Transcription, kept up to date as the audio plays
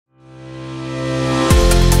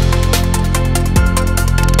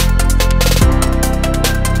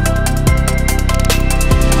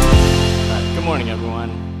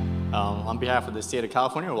of the state of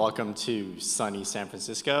California, welcome to sunny San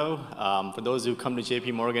Francisco. For those who come to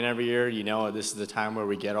JP Morgan every year, you know this is the time where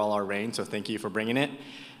we get all our rain, so thank you for bringing it.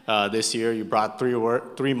 This year you brought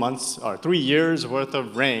 3 years worth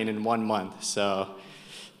of rain in 1 month, so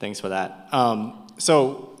thanks for that.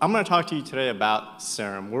 So I'm going to talk to you today about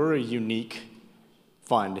CIRM. We're a unique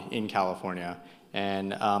fund in California,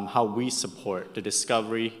 and how we support the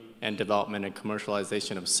discovery and development and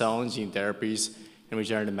commercialization of cell and gene therapies and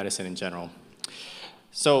regenerative medicine in general.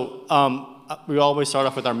 So we always start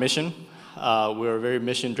off with our mission. We're a very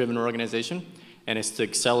mission-driven organization, and it's to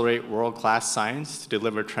accelerate world-class science to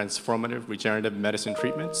deliver transformative regenerative medicine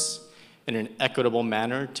treatments in an equitable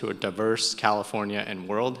manner to a diverse California and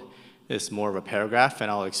world. It's more of a paragraph,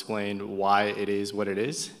 and I'll explain why it is what it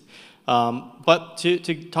is. But to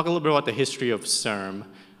talk a little bit about the history of CIRM,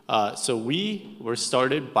 so we were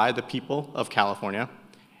started by the people of California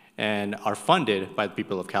and are funded by the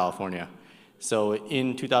people of California. So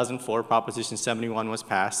in 2004, Proposition 71 was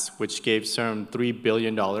passed, which gave CIRM $3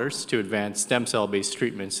 billion to advance stem cell-based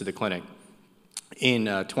treatments to the clinic. In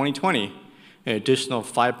 2020, an additional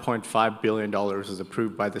 $5.5 billion was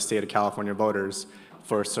approved by the state of California voters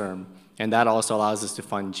for CIRM, and that also allows us to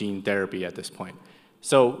fund gene therapy at this point.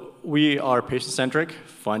 So we are patient-centric,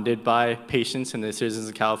 funded by patients and the citizens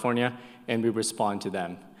of California, and we respond to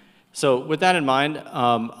them. So with that in mind,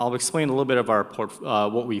 I'll explain a little bit of our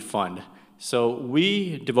what we fund. So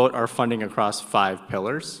we devote our funding across 5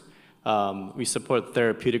 pillars. We support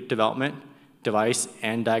therapeutic development, device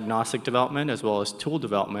and diagnostic development, as well as tool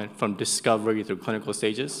development from discovery through clinical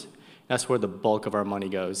stages. That's where the bulk of our money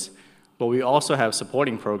goes. But we also have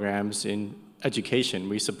supporting programs in education.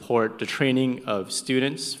 We support the training of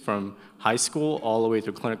students from high school all the way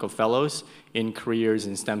through clinical fellows in careers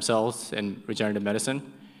in stem cells and regenerative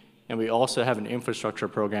medicine. And we also have an infrastructure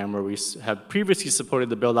program where we have previously supported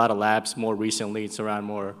the build-out of labs. More recently, it's around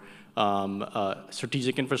more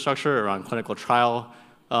strategic infrastructure around clinical trial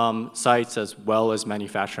sites as well as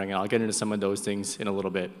manufacturing. And I'll get into some of those things in a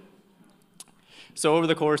little bit. So over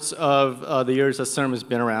the course of the years that CIRM has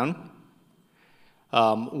been around,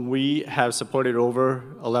 we have supported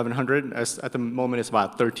over 1,100. At the moment, it's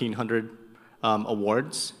about 1,300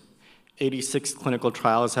 awards. 86 clinical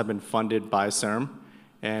trials have been funded by CIRM,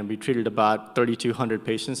 and we treated about 3,200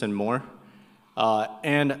 patients and more.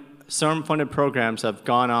 And CIRM-funded programs have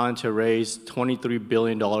gone on to raise $23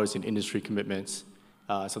 billion in industry commitments.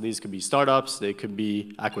 So these could be startups, they could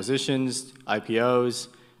be acquisitions, IPOs,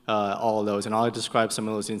 all of those. And I'll describe some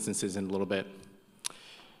of those instances in a little bit.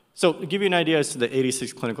 So to give you an idea as to the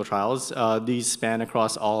 86 clinical trials, these span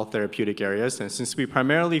across all therapeutic areas. And since we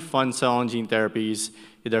primarily fund cell and gene therapies,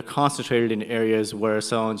 they're concentrated in areas where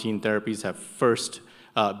cell and gene therapies have first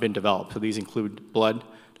been developed. So these include blood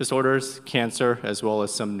disorders, cancer, as well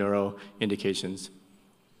as some neuro indications.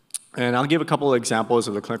 And I'll give a couple of examples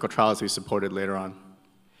of the clinical trials we supported later on.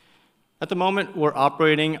 At the moment, we're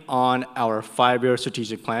operating on our 5-year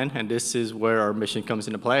strategic plan, and this is where our mission comes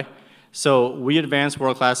into play. So we advance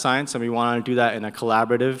world-class science, and we want to do that in a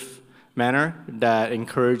collaborative manner that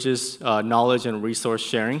encourages knowledge and resource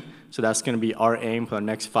sharing. So that's going to be our aim for the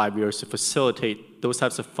next 5 years, to facilitate those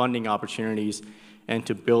types of funding opportunities and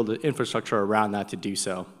to build the infrastructure around that to do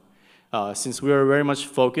so. Since we are very much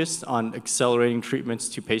focused on accelerating treatments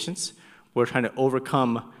to patients, we're trying to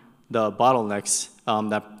overcome the bottlenecks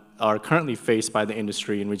that are currently faced by the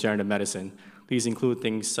industry in regenerative medicine. These include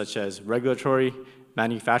things such as regulatory,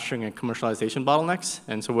 manufacturing, and commercialization bottlenecks,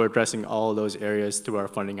 and so we're addressing all of those areas through our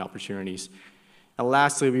funding opportunities. And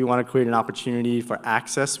lastly, we want to create an opportunity for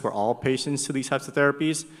access for all patients to these types of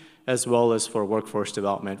therapies, as well as for workforce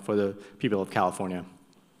development for the people of California.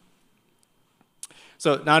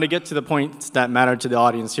 So now to get to the points that matter to the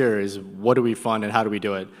audience here is, what do we fund and how do we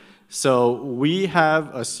do it? So we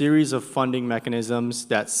have a series of funding mechanisms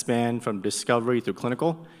that span from discovery through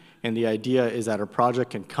clinical. And the idea is that a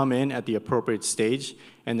project can come in at the appropriate stage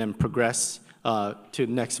and then progress to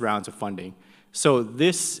next rounds of funding. So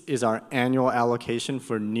this is our annual allocation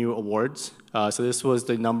for new awards. So this was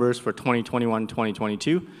the numbers for 2021,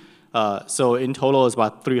 2022. So in total, it's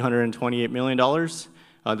about $328 million.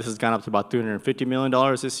 This has gone up to about $350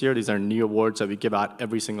 million this year. These are new awards that we give out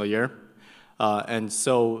every single year. And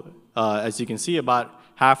so as you can see, about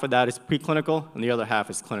half of that is preclinical, and the other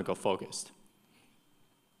half is clinical focused.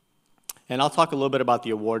 And I'll talk a little bit about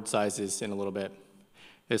the award sizes in a little bit.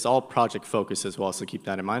 It's all project focused as well, so keep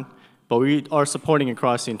that in mind. But we are supporting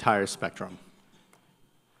across the entire spectrum.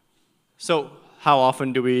 So how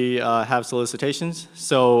often do we have solicitations?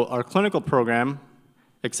 So our clinical program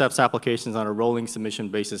accepts applications on a rolling submission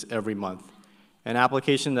basis every month. An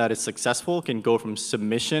application that is successful can go from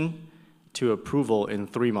submission to approval in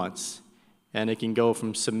 3 months. And it can go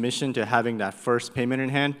from submission to having that first payment in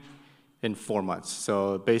hand in 4 months.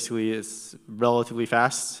 So basically, it's relatively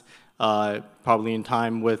fast, probably in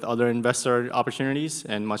time with other investor opportunities,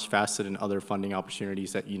 and much faster than other funding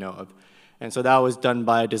opportunities that you know of. And so that was done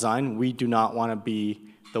by design. We do not want to be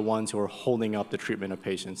the ones who are holding up the treatment of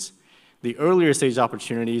patients. The earlier stage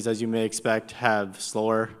opportunities, as you may expect, have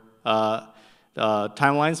slower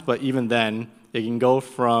timelines, but even then, it can go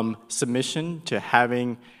from submission to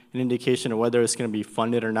having an indication of whether it's going to be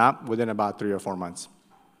funded or not within about 3 or 4 months.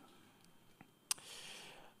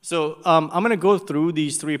 So I'm going to go through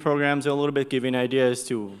these 3 programs a little bit, give you an idea as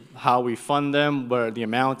to how we fund them, what are the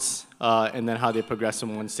amounts, and then how they progress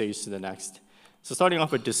from one stage to the next. So starting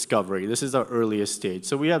off with discovery, this is our earliest stage.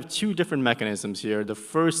 So we have 2 different mechanisms here. The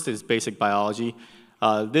first is basic biology.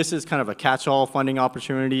 This is kind of a catch-all funding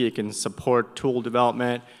opportunity. It can support tool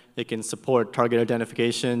development. It can support target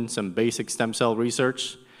identification, some basic stem cell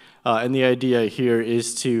research. And the idea here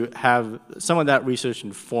is to have some of that research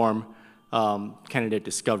inform candidate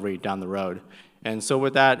discovery down the road. And so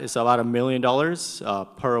with that, it's about $1 million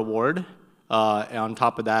per award. And on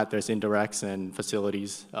top of that, there's indirects and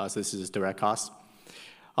facilities, so this is direct costs.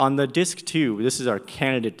 On the DISC 2, this is our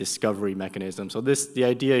candidate discovery mechanism. So the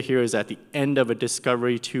idea here is at the end of a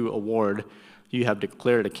Discovery 2 award, you have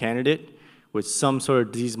declared a candidate with some sort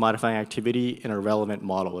of disease-modifying activity in a relevant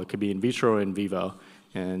model. It could be in vitro or in vivo,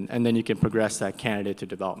 and then you can progress that candidate to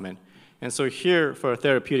development. And so here, for a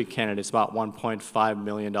therapeutic candidate, it's about $1.5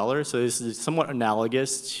 million. So this is somewhat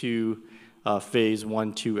analogous to phase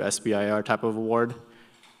 1-2 SBIR type of award,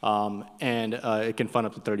 and it can fund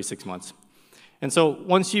up to 36 months. And so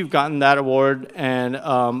once you've gotten that award and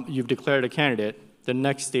you've declared a candidate, the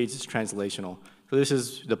next stage is translational. So this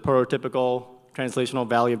is the prototypical translational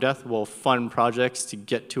valley of death. We'll fund projects to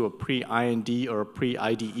get to a pre-IND or a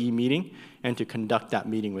pre-IDE meeting and to conduct that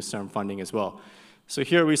meeting with CIRM funding as well. So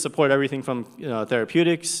here we support everything from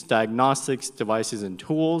therapeutics, diagnostics, devices, and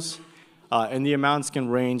tools. And the amounts can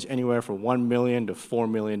range anywhere from $1 million to $4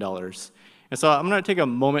 million. And so I'm going to take a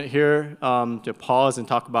moment here to pause and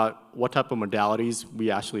talk about what type of modalities we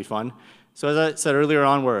actually fund. So as I said earlier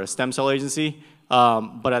on, we're a stem cell agency.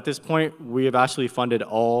 But at this point, we have actually funded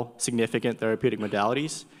all significant therapeutic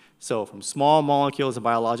modalities. So from small molecules and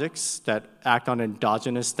biologics that act on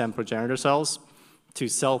endogenous stem progenitor cells to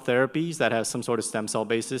cell therapies that have some sort of stem cell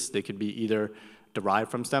basis. They could be either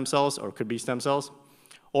derived from stem cells or could be stem cells,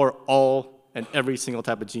 or all and every single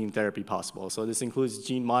type of gene therapy possible. So this includes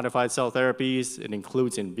gene-modified cell therapies. It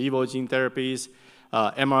includes in vivo gene therapies,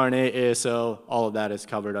 mRNA, ASO, all of that is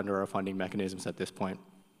covered under our funding mechanisms at this point.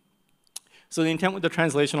 So the intent with the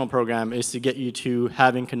translational program is to get you to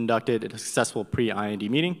having conducted a successful pre-IND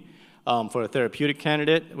meeting. For a therapeutic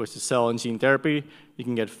candidate, which is cell and gene therapy, you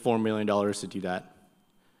can get $4 million to do that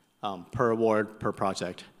per award, per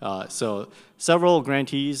project. So several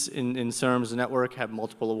grantees in CIRM's network have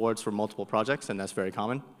multiple awards for multiple projects, and that's very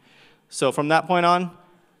common. So from that point on,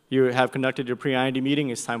 you have conducted your pre-IND meeting.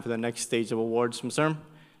 It's time for the next stage of awards from CIRM.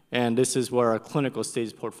 And this is where our clinical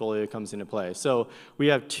stage portfolio comes into play. So we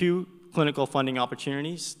have 2 clinical funding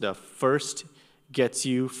opportunities. The first gets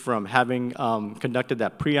you from having conducted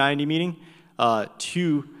that pre-IND meeting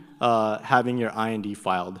to having your IND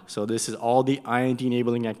filed. So this is all the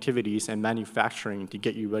IND-enabling activities and manufacturing to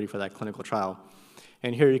get you ready for that clinical trial.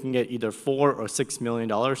 And here you can get either $4 or $6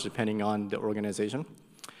 million, depending on the organization.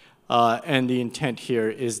 And the intent here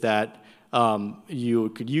is that you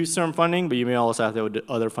could use CIRM funding, but you may also have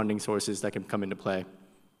other funding sources that can come into play.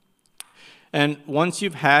 And once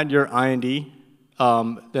you've had your IND,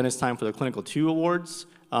 then it's time for the Clinical 2 awards.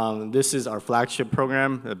 This is our flagship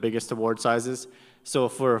program, the biggest award sizes. So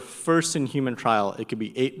for a first-in-human trial, it could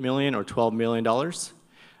be $8 million or $12 million.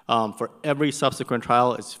 For every subsequent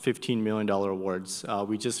trial, it's $15 million awards.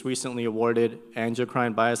 We just recently awarded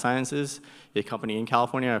Angiocrine Biosciences, a company in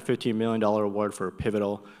California, a $15 million award for a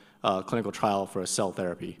pivotal clinical trial for a cell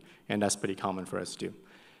therapy, and that's pretty common for us to do.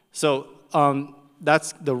 So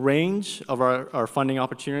that's the range of our funding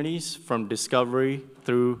opportunities from discovery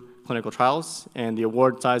through clinical trials, and the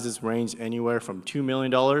award sizes range anywhere from $2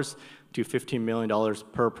 million to $15 million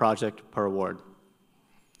per project per award.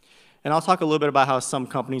 And I'll talk a little bit about how some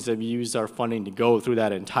companies have used our funding to go through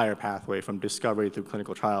that entire pathway from discovery through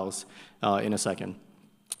clinical trials in a second.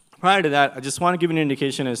 Prior to that, I just want to give an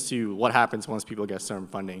indication as to what happens once people get CIRM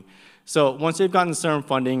funding. So once they've gotten CIRM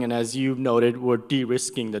funding, and as you've noted, we're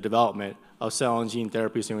de-risking the development of cell and gene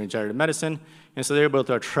therapies in regenerative medicine, and so they're able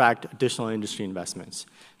to attract additional industry investments.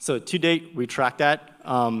 So to date, we track that.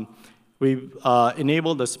 We've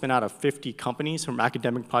enabled the spin out of 50 companies from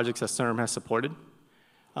academic projects that CIRM has supported.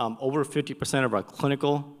 Over 50% of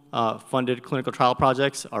our funded clinical trial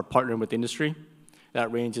projects are partnered with industry.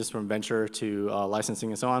 That ranges from venture to licensing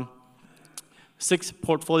and so on. 6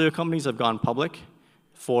 portfolio companies have gone public.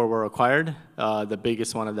 4 were acquired. The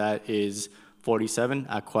biggest one of that is 47,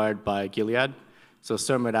 acquired by Gilead. So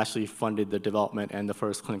CIRM had actually funded the development and the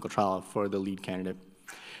first clinical trial for the lead candidate.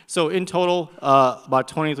 So in total, about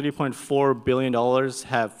 $23.4 billion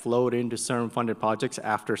have flowed into CIRM-funded projects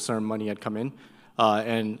after CIRM money had come in.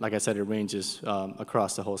 And like I said, it ranges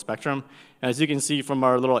across the whole spectrum. And as you can see from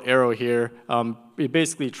our little arrow here, it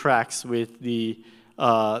basically tracks with the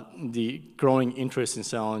growing interest in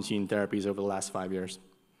cell and gene therapies over the last 5 years.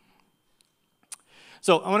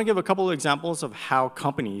 So I want to give a couple of examples of how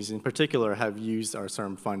companies in particular have used our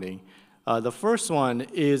CIRM funding. The first one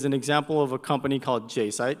is an example of a company called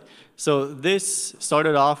JSite. So this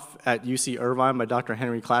started off at UC Irvine by Dr.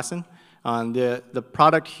 Henry Klassen. The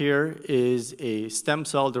product here is a stem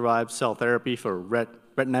cell-derived cell therapy for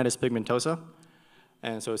retinitis pigmentosa.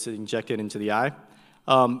 And so it's injected into the eye.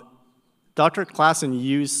 Dr. Klassen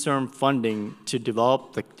used CIRM funding to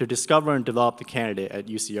discover and develop the candidate at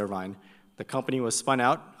UC Irvine. The company was spun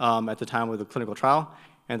out at the time of the clinical trial,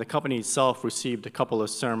 and the company itself received a couple of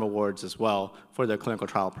CIRM awards as well for their clinical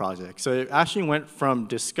trial project. So it actually went from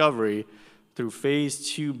discovery through phase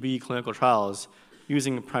 2B clinical trials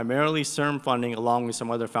using primarily CIRM funding along with some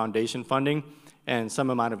other foundation funding and some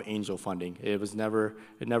amount of angel funding. It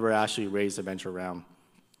never actually raised a venture round.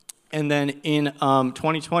 And then in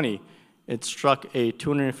 2020, it struck a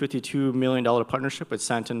 $252 million partnership with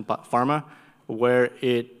Santen Pharma, where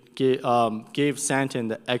it gave Santen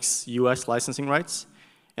the ex-US licensing rights,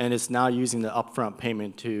 and it's now using the upfront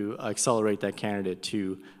payment to accelerate that candidate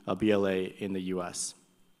to a BLA in the US.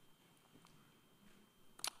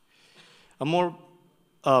 A more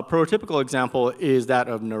prototypical example is that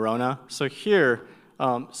of Neurona. So here,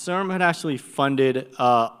 CIRM had actually funded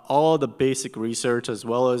all the basic research as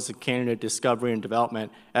well as the candidate discovery and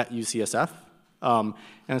development at UCSF.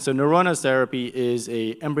 And so Neurona's therapy is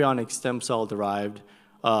a embryonic stem cell-derived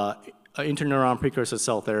interneuron precursor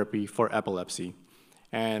cell therapy for epilepsy.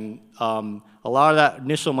 And a lot of that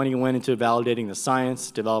initial money went into validating the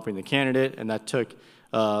science, developing the candidate, and that took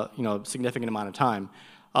a significant amount of time.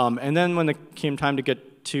 And then when it came time to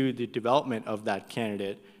get to the development of that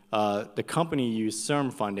candidate, the company used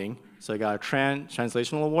CIRM funding, so it got a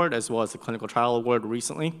translational award as well as the clinical trial award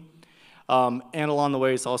recently. And along the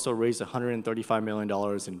way, it's also raised $135 million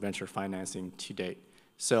in venture financing to date.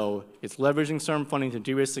 So it's leveraging CIRM funding to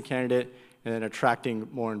de-risk the candidate and then attracting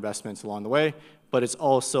more investments along the way, but it's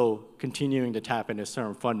also continuing to tap into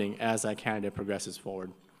CIRM funding as that candidate progresses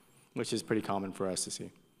forward, which is pretty common for us to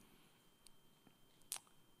see.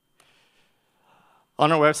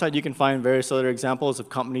 On our website, you can find various other examples of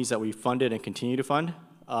companies that we funded and continue to fund.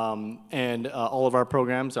 All of our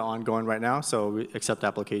programs are ongoing right now, so we accept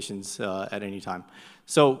applications at any time.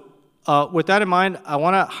 So with that in mind, I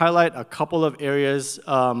want to highlight a couple of areas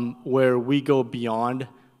where we go beyond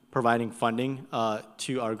providing funding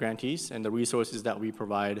to our grantees and the resources that we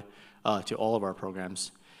provide to all of our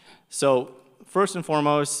programs. So first and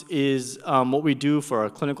foremost is what we do for our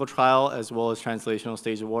clinical trial as well as translational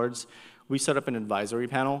stage awards. We set up an advisory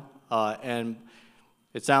panel, and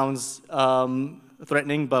it sounds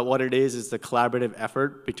threatening, but what it is the collaborative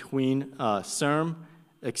effort between CIRM,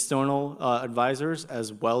 external advisors,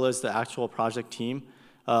 as well as the actual project team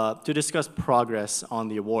to discuss progress on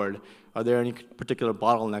the award. Are there any particular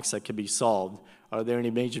bottlenecks that can be solved? Are there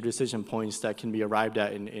any major decision points that can be arrived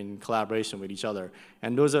at in collaboration with each other?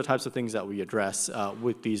 And those are the types of things that we address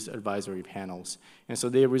with these advisory panels. And so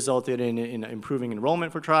they resulted in improving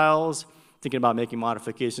enrollment for trials, thinking about making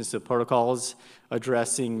modifications to protocols,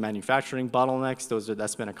 addressing manufacturing bottlenecks.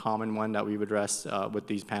 That's been a common one that we've addressed with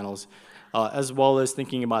these panels, as well as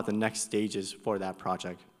thinking about the next stages for that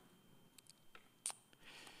project.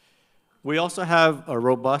 We also have a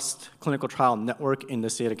robust clinical trial network in the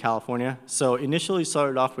state of California. So initially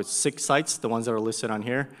started off with 6 sites, the ones that are listed on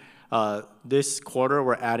here. This quarter,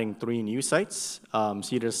 we're adding 3 new sites,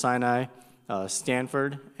 Cedars-Sinai,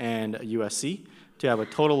 Stanford, and USC, to have a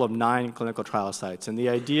total of 9 clinical trial sites. And the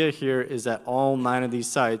idea here is that all 9 of these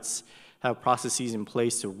sites have processes in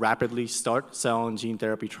place to rapidly start cell and gene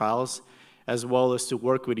therapy trials, as well as to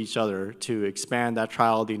work with each other to expand that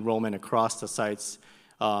trial, the enrollment across the sites,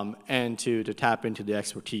 and to tap into the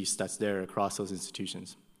expertise that's there across those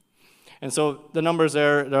institutions. And so the numbers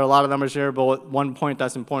there are a lot of numbers here, but one point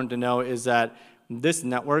that's important to know is that this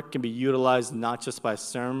network can be utilized not just by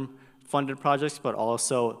CIRM-funded projects, but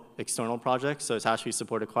also external projects. So it's actually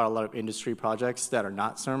supported quite a lot of industry projects that are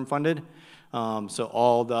not CIRM-funded. So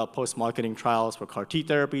all the post-marketing trials for CAR T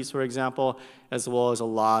therapies, for example, as well as a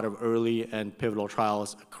lot of early and pivotal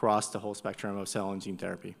trials across the whole spectrum of cell and gene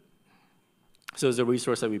therapy. So it's a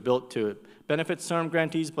resource that we built to benefit CIRM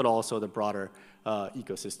grantees, but also the broader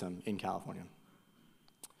ecosystem in California.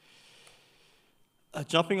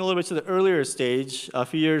 Jumping a little bit to the earlier stage, a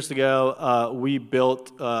few years ago, we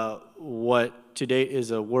built what to date is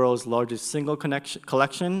the world's largest single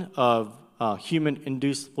collection of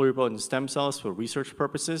human-induced pluripotent stem cells for research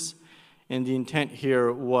purposes. And the intent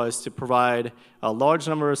here was to provide a large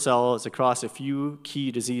number of cells across a few key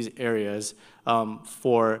disease areas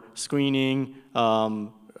for screening,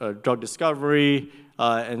 drug discovery,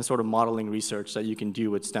 and sort of modeling research that you can do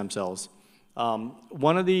with stem cells.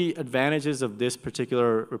 One of the advantages of this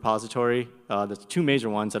particular repository, the two major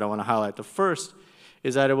ones that I want to highlight. The first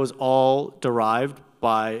is that it was all derived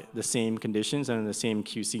by the same conditions and in the same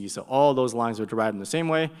QC. So all those lines were derived in the same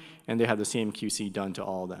way, and they have the same QC done to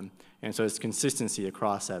all of them. And so it's consistency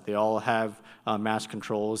across that. They all have match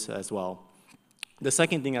controls as well. The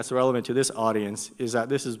second thing that's relevant to this audience is that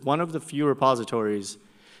this is one of the few repositories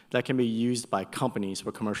that can be used by companies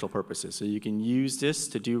for commercial purposes. So you can use this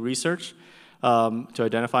to do research, to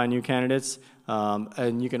identify new candidates,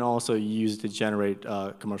 and you can also use it to generate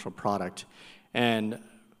commercial product. And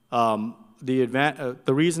the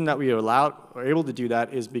reason that we are able to do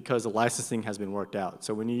that is because the licensing has been worked out.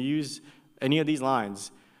 So when you use any of these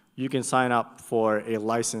lines, you can sign up for a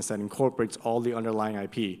license that incorporates all the underlying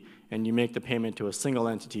IP, and you make the payment to a single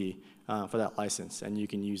entity for that license, and you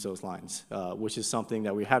can use those lines, which is something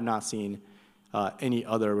that we have not seen any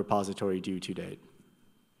other repository do to date.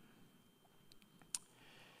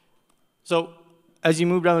 So as you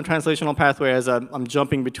move down the translational pathway, as I'm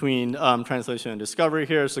jumping between translation and discovery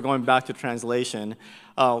here, so going back to translation,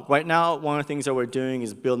 right now, one of the things that we're doing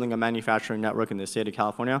is building a manufacturing network in the state of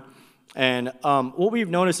California. And what we've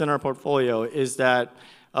noticed in our portfolio is that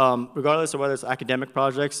regardless of whether it's academic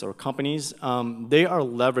projects or companies, they are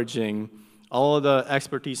leveraging all of the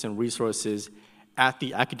expertise and resources at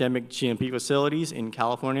the academic GMP facilities in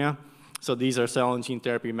California. So these are cell and gene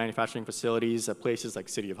therapy manufacturing facilities at places like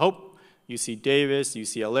City of Hope, UC Davis,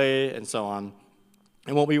 UCLA, and so on.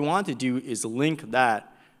 And what we want to do is link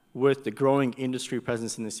that with the growing industry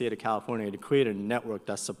presence in the state of California to create a network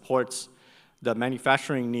that supports the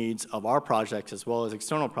manufacturing needs of our projects as well as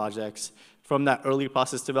external projects from that early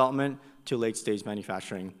process development to late stage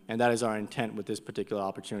manufacturing. And that is our intent with this particular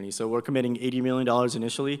opportunity. So we're committing $80 million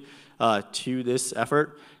initially to this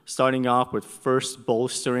effort, starting off with first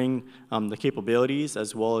bolstering the capabilities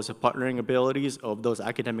as well as the partnering abilities of those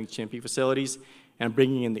academic GMP facilities and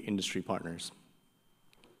bringing in the industry partners.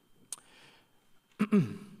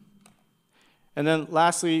 And then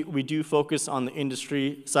lastly, we do focus on the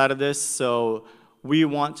industry side of this. So we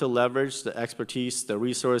want to leverage the expertise, the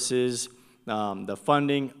resources, the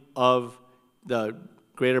funding of the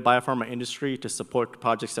greater biopharma industry to support the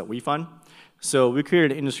projects that we fund. So we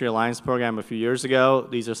created an industry alliance program a few years ago.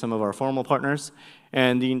 These are some of our formal partners.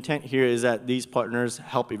 And the intent here is that these partners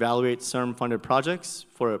help evaluate CIRM-funded projects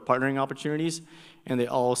for partnering opportunities, and they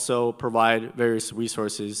also provide various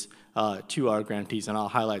resources to our grantees, and I'll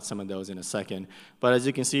highlight some of those in a second. But as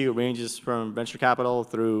you can see, it ranges from venture capital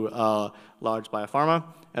through large biopharma,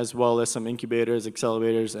 as well as some incubators,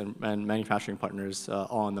 accelerators, and manufacturing partners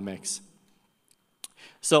all in the mix.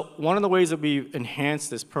 So one of the ways that we've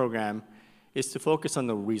enhanced this program is to focus on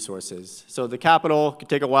the resources. So the capital could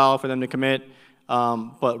take a while for them to commit,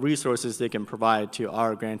 but resources they can provide to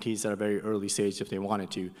our grantees at a very early stage if they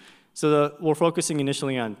wanted to. So we're focusing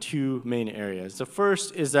initially on two main areas. The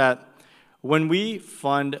first is that when we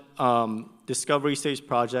fund discovery stage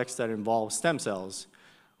projects that involve stem cells,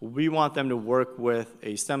 we want them to work with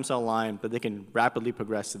a stem cell line that they can rapidly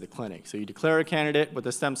progress to the clinic. So you declare a candidate with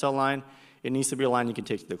a stem cell line, it needs to be a line you can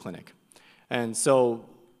take to the clinic. And so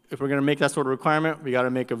if we're gonna make that sort of requirement, we gotta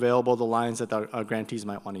make available the lines that our grantees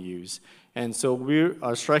might wanna use. And so we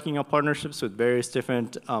are striking up partnerships with various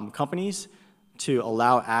different companies to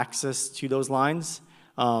allow access to those lines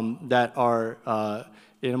that are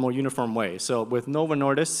in a more uniform way. So with Novo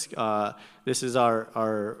Nordisk, this is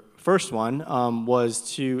our first one,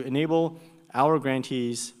 was to enable our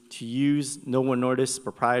grantees to use Novo Nordisk's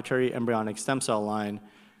proprietary embryonic stem cell line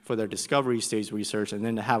for their discovery stage research, and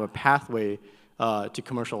then to have a pathway to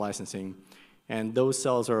commercial licensing. And those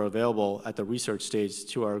cells are available at the research stage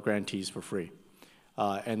to our grantees for free.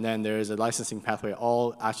 And then there's a licensing pathway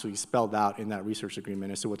all actually spelled out in that research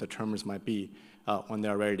agreement as to what the terms might be when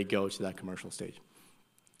they're ready to go to that commercial stage.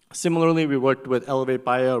 Similarly, we worked with Elevate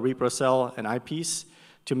Bio, ReproCell, and iPiece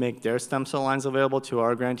to make their stem cell lines available to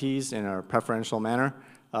our grantees in a preferential manner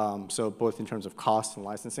so both in terms of cost and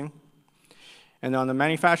licensing. And on the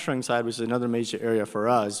manufacturing side, which is another major area for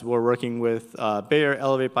us, we're working with Bayer,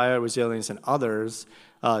 Elevate Bio, Resilience, and others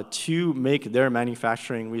to make their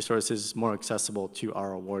manufacturing resources more accessible to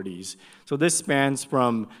our awardees. So this spans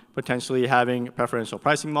from potentially having preferential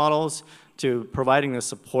pricing models to providing the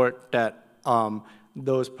support that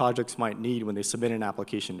those projects might need when they submit an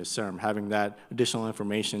application to CIRM, having that additional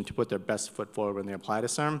information to put their best foot forward when they apply to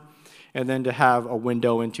CIRM, and then to have a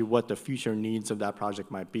window into what the future needs of that project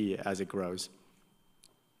might be as it grows.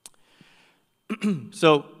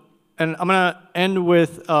 So, and I'm going to end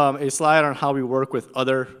with a slide on how we work with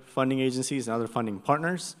other funding agencies and other funding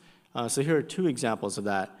partners. So here are two examples of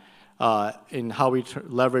that in how we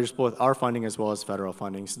leverage both our funding as well as federal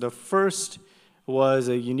funding. So the first was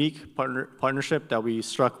a unique partnership that we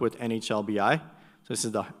struck with NHLBI. So this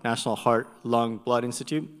is the National Heart, Lung, Blood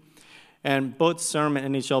Institute. And both CIRM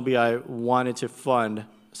and NHLBI wanted to fund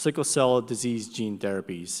sickle cell disease gene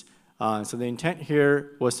therapies. So the intent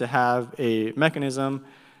here was to have a mechanism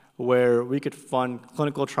where we could fund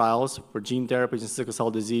clinical trials for gene therapies and sickle cell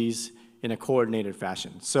disease in a coordinated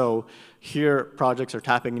fashion. So here, projects are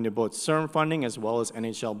tapping into both CIRM funding as well as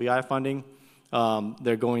NHLBI funding.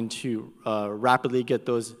 They're going to rapidly get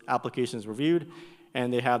those applications reviewed,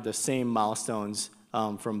 and they have the same milestones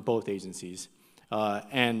from both agencies.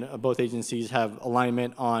 And both agencies have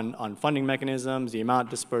alignment on funding mechanisms, the amount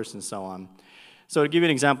dispersed, and so on. So to give you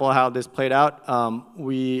an example of how this played out,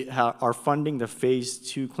 we are funding the phase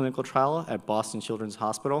 2 clinical trial at Boston Children's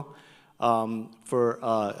Hospital for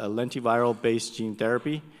a lentiviral-based gene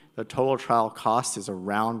therapy. The total trial cost is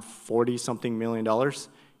around $40-something million.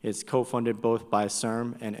 It's co-funded both by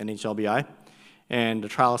CIRM and NHLBI. And the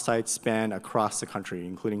trial sites span across the country,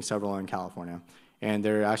 including several in California. And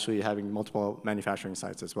they're actually having multiple manufacturing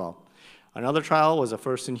sites as well. Another trial was a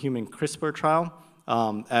first-in-human CRISPR trial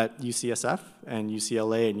at UCSF and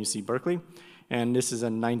UCLA and UC Berkeley. And this is a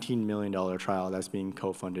 $19 million trial that's being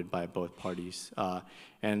co-funded by both parties.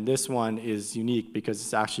 And this one is unique because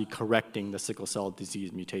it's actually correcting the sickle cell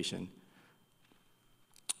disease mutation.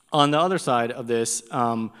 On the other side of this,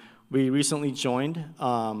 we recently joined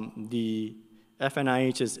the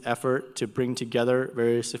FNIH's effort to bring together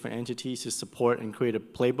various different entities to support and create a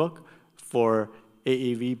playbook for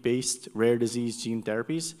AAV-based rare disease gene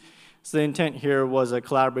therapies. So the intent here was a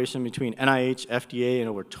collaboration between NIH, FDA, and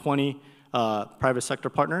over 20 private sector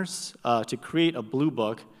partners to create a blue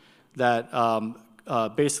book that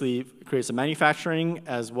basically creates a manufacturing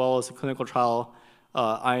as well as a clinical trial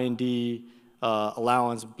IND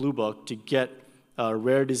allowance blue book to get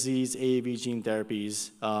rare disease AAV gene therapies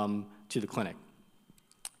to the clinic.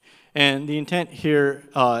 And the intent here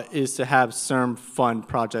is to have CIRM fund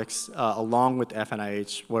projects along with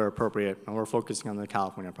FNIH where appropriate, and we're focusing on the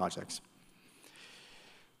California projects.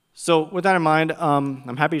 So with that in mind,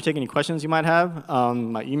 I'm happy to take any questions you might have.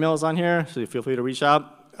 My email is on here, so feel free to reach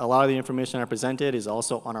out. A lot of the information I presented is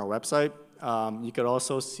also on our website. You could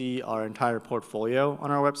also see our entire portfolio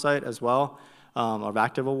on our website as well, of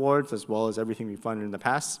active awards, as well as everything we've funded in the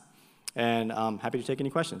past. And I'm happy to take any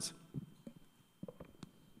questions.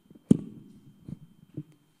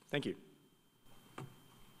 Thank you.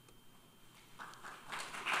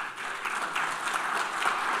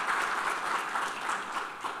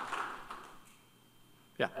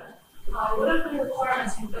 Yeah. What are the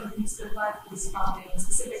requirements for companies to apply for this funding,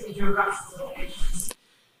 specifically geographical locations?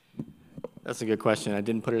 That's a good question. I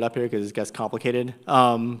didn't put it up here because it gets complicated.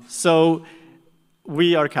 So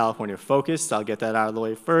we are California focused. I'll get that out of the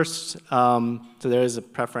way first. So there's a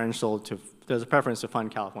preference to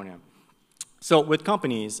fund California. So with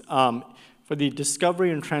companies, for the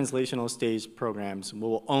discovery and translational stage programs,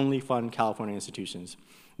 we'll only fund California institutions.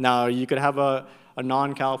 Now, you could have a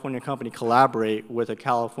non-California company collaborate with a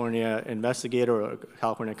California investigator or a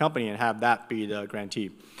California company and have that be the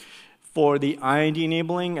grantee. For the IND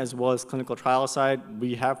enabling as well as clinical trial side,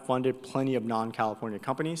 we have funded plenty of non-California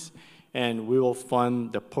companies, and we will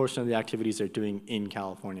fund the portion of the activities they're doing in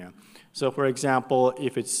California. So for example,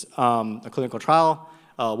 if it's a clinical trial,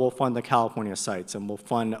 we'll fund the California sites, and we'll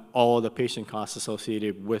fund all the patient costs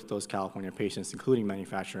associated with those California patients, including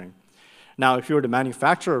manufacturing. Now, if you were to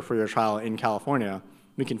manufacture for your trial in California,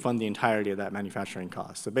 we can fund the entirety of that manufacturing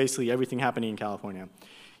cost. So basically, everything happening in California.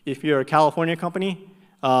 If you're a California company,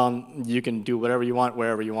 you can do whatever you want,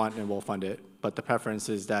 wherever you want, and we'll fund it. But the preference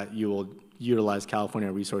is that you will utilize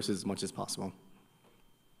California resources as much as possible.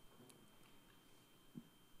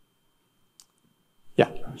 Yeah?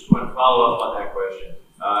 I just want to follow up on that question.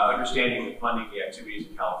 Understanding and funding the activities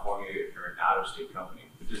in California if you're an out-of-state company.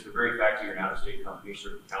 But does the very fact that you're an out-of-state company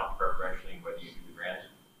sort of count preferentially in whether you do the grant?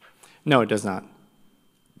 No, it does not.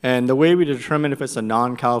 And the way we determine if it's a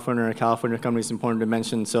non-California or a California company is important to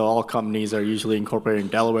mention. So all companies are usually incorporated in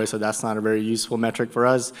Delaware, so that's not a very useful metric for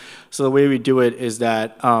us. So the way we do it is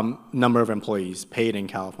that number of employees paid in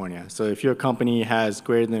California. So if your company has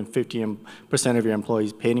greater than 50% of your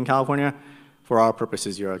employees paid in California, for our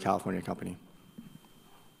purposes, you're a California company.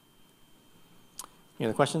 Any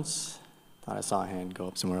other questions? Thought I saw a hand go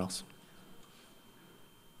up somewhere else.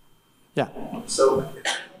 Yeah. So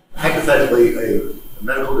hypothetically, a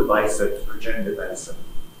medical device that's regenerative medicine,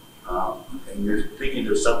 and you're thinking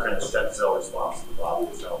there's some kind of stem cell response in the body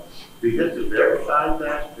itself. Do you have to verify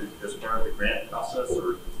that as part of the grant process,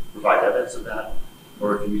 or provide evidence of that,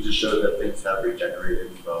 or can you just show that things have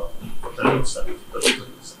regenerated from clinical studies?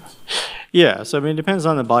 Yeah, so I mean, it depends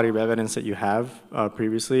on the body of evidence that you have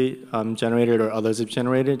previously generated or others have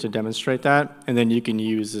generated to demonstrate that, and then you can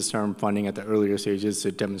use the CIRM funding at the earlier stages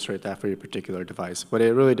to demonstrate that for your particular device. But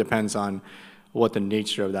it really depends on what the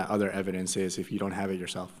nature of that other evidence is if you don't have it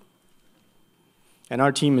yourself. And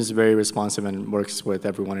our team is very responsive and works with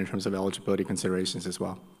everyone in terms of eligibility considerations as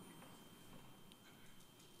well.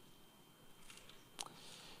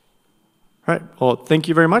 All right, well, thank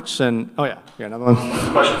you very much, and oh yeah, another one.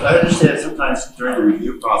 Questions. I understand sometimes during the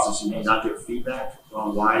review process you may not get feedback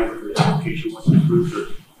on why the application was approved. Or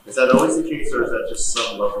is that always the case, or is that just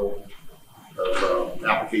some level of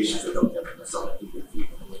applications that don't get feedback?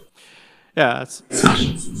 Yeah,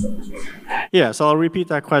 so I'll repeat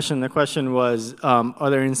that question. The question was, are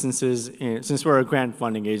there instances, since we're a grant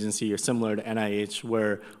funding agency or similar to NIH,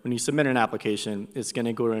 where when you submit an application, it's going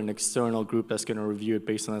to go to an external group that's going to review it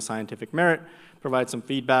based on the scientific merit, provide some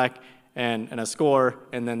feedback and a score,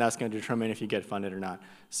 and then that's going to determine if you get funded or not.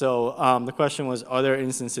 So the question was, are there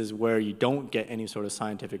instances where you don't get any sort of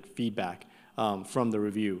scientific feedback from the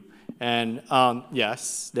review? And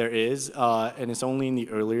yes, there is, and it's only in the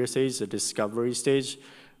earlier stage, the discovery stage,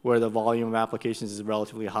 where the volume of applications is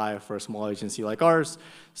relatively high for a small agency like ours.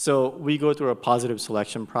 So we go through a positive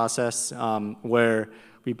selection process where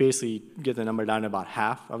we basically get the number down to about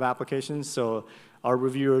half of applications. So our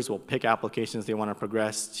reviewers will pick applications they want to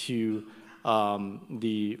progress to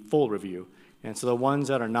the full review. And so the ones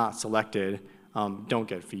that are not selected don't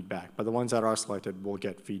get feedback, but the ones that are selected will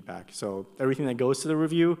get feedback. So everything that goes to the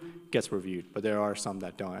review gets reviewed, but there are some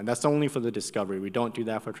that don't. And that's only for the discovery. We don't do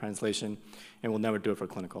that for translation, and we'll never do it for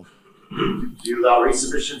clinical. Do you allow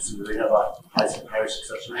resubmissions, and do they have a higher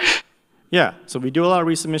success rate? Yeah, so we do a lot of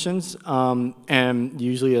resubmissions, and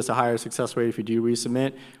usually it's a higher success rate if you do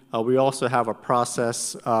resubmit. We also have a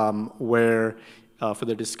process where, for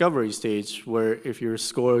the discovery stage, where if your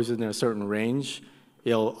score is in a certain range,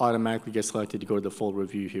 it'll automatically get selected to go to the full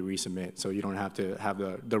review if you resubmit. So you don't have to have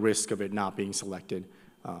the risk of it not being selected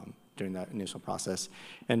during that initial process.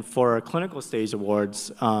 And for our clinical stage awards,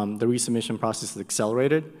 the resubmission process is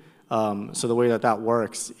accelerated. So the way that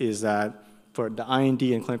works is that for the IND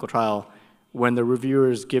and clinical trial, when the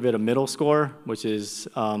reviewers give it a middle score, which is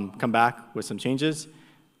come back with some changes,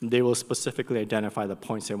 they will specifically identify the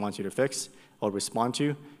points they want you to fix or respond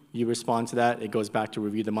to. You respond to that, it goes back to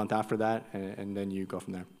review the month after that, and then you go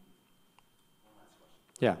from there.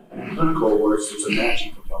 Yeah. Clinical awards, it's a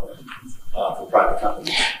matching component for private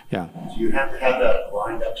companies. Yeah. Do you have to have that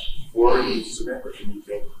lined up before you submit, or can you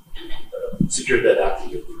secure that after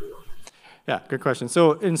you get the review? Yeah, good question.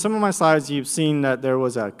 So in some of my slides, you've seen that there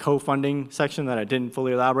was a co-funding section that I didn't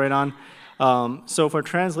fully elaborate on. So for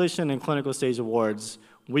translation and clinical stage awards,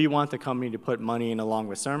 we want the company to put money in along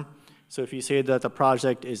with CIRM. So if you say that the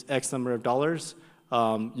project is X number of dollars,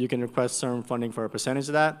 you can request CIRM funding for a percentage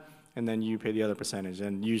of that, and then you pay the other percentage.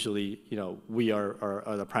 And usually, we are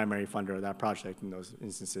the primary funder of that project in those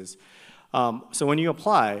instances. So when you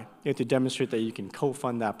apply, you have to demonstrate that you can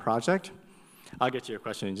co-fund that project. I'll get to your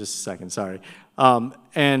question in just a second, sorry.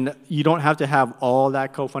 And you don't have to have all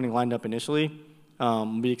that co-funding lined up initially.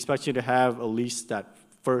 We expect you to have at least that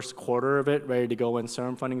first quarter of it ready to go when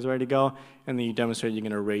CIRM funding is ready to go, and then you demonstrate you're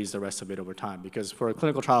going to raise the rest of it over time. Because for a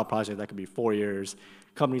clinical trial project, that could be 4 years.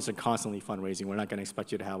 Companies are constantly fundraising. We're not going to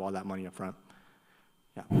expect you to have all that money up front.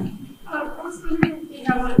 Yeah. I was wondering if you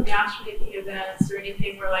have like matchmaking events or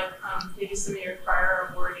anything where maybe some of your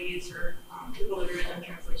prior awardees or people that are in the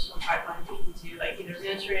translational pipeline people do either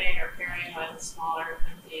mentoring or pairing with smaller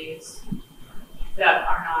companies that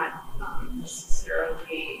are not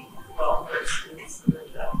necessarily well versed in some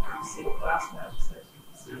of the pharmaceutical aspects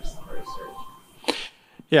of some research.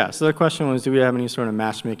 Yeah, so the question was, do we have any sort of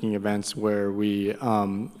matchmaking events where we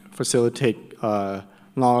facilitate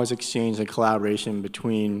knowledge exchange and collaboration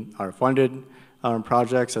between our funded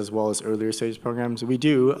projects as well as earlier stage programs. We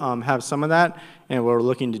do have some of that, and we're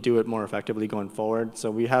looking to do it more effectively going forward. So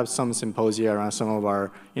we have some symposia around some of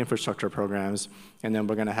our infrastructure programs, and then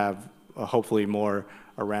we're going to have hopefully more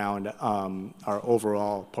around our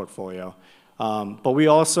overall portfolio. But we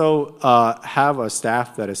also have a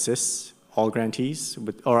staff that assists all grantees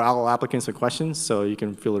or all applicants with questions, so you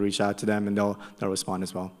can feel to reach out to them and they'll respond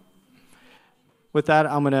as well. With that,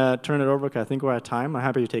 I'm going to turn it over because I think we're at time. I'm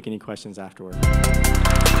happy to take any questions afterward.